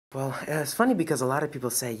Well, it's funny because a lot of people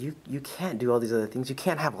say you can't do all these other things. You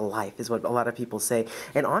can't have a life, is what a lot of people say.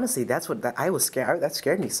 And honestly, that's what I was scared. That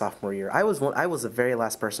scared me sophomore year. I was the very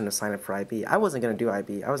last person to sign up for IB. I wasn't gonna do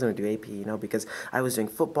IB. I was gonna do AP, because I was doing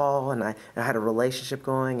football and I had a relationship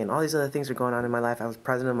going and all these other things were going on in my life. I was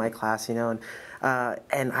president of my class, and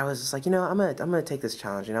I was just like, I'm gonna take this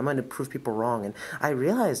challenge and I'm gonna prove people wrong. And I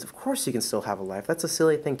realized, of course, you can still have a life. That's a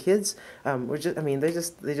silly thing. Kids, we're just, I mean,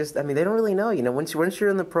 I mean, they don't really know. Once you're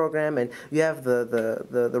in the program and you have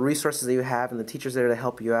the resources that you have and the teachers there to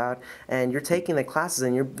help you out, and you're taking the classes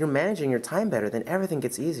and you're managing your time better, then everything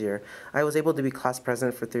gets easier. I was able to be class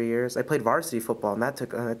president for 3 years. I played varsity football, and that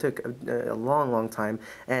took a long time.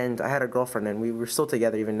 And I had a girlfriend, and we were still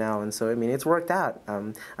together even now. And so I mean, it's worked out.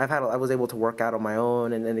 I was able to work out on my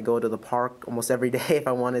own and to go to the park almost every day if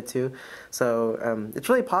I wanted to. So it's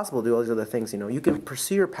really possible to do all these other things. You can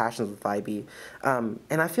pursue your passions with IB. And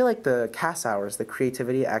I feel like the CAS hours, the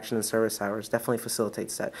creativity, action, and service hours, definitely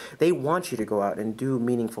facilitates that. They want you to go out and do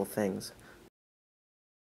meaningful things.